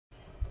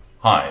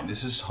Hi,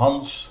 this is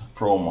Hans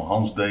from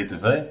Hans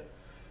TV,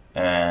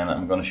 and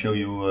I'm going to show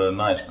you a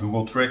nice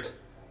Google trick.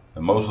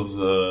 And most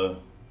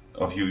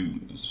of you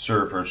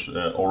surfers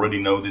already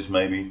know this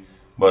maybe,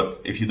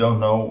 but if you don't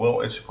know, well,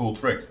 it's a cool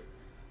trick.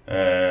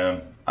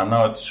 I'm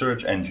now at the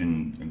search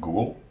engine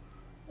Google,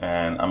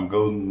 and I'm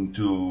going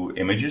to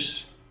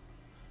images,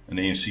 and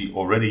then you see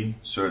already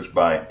search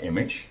by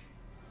image.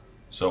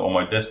 So on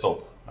my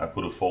desktop I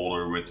put a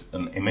folder with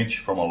an image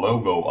from a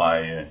logo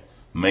I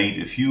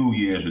made a few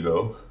years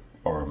ago,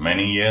 or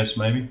many years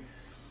maybe,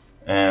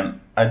 and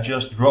I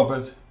just drop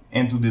it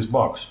into this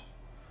box,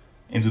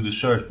 into the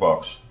search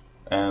box,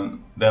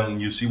 and then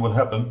you see what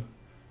happened.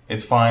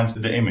 It finds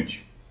the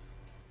image.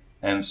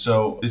 And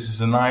so this is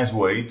a nice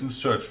way to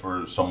search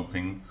for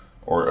something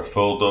or a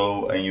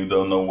photo and you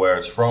don't know where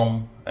it's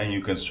from, and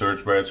you can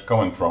search where it's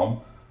coming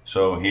from.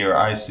 So here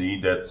I see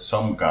that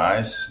some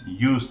guys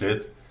used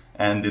it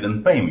and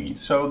didn't pay me,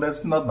 so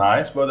that's not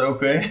nice, but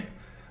okay.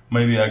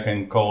 Maybe I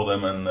can call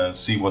them and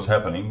see what's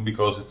happening,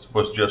 because it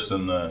was just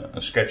a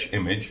sketch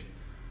image.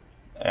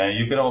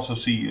 You can also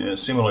see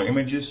similar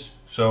images,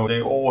 so they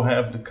all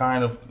have the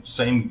kind of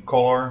same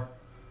color.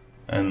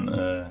 And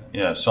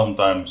yeah,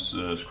 sometimes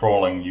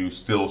scrolling you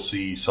still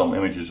see some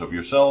images of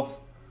yourself.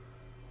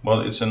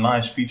 But it's a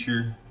nice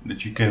feature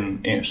that you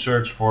can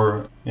search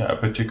for a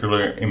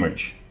particular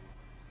image.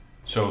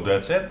 So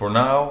that's it for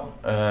now.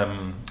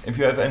 If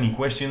you have any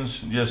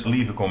questions, just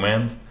leave a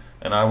comment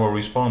and I will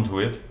respond to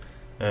it.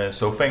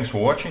 So thanks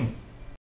for watching.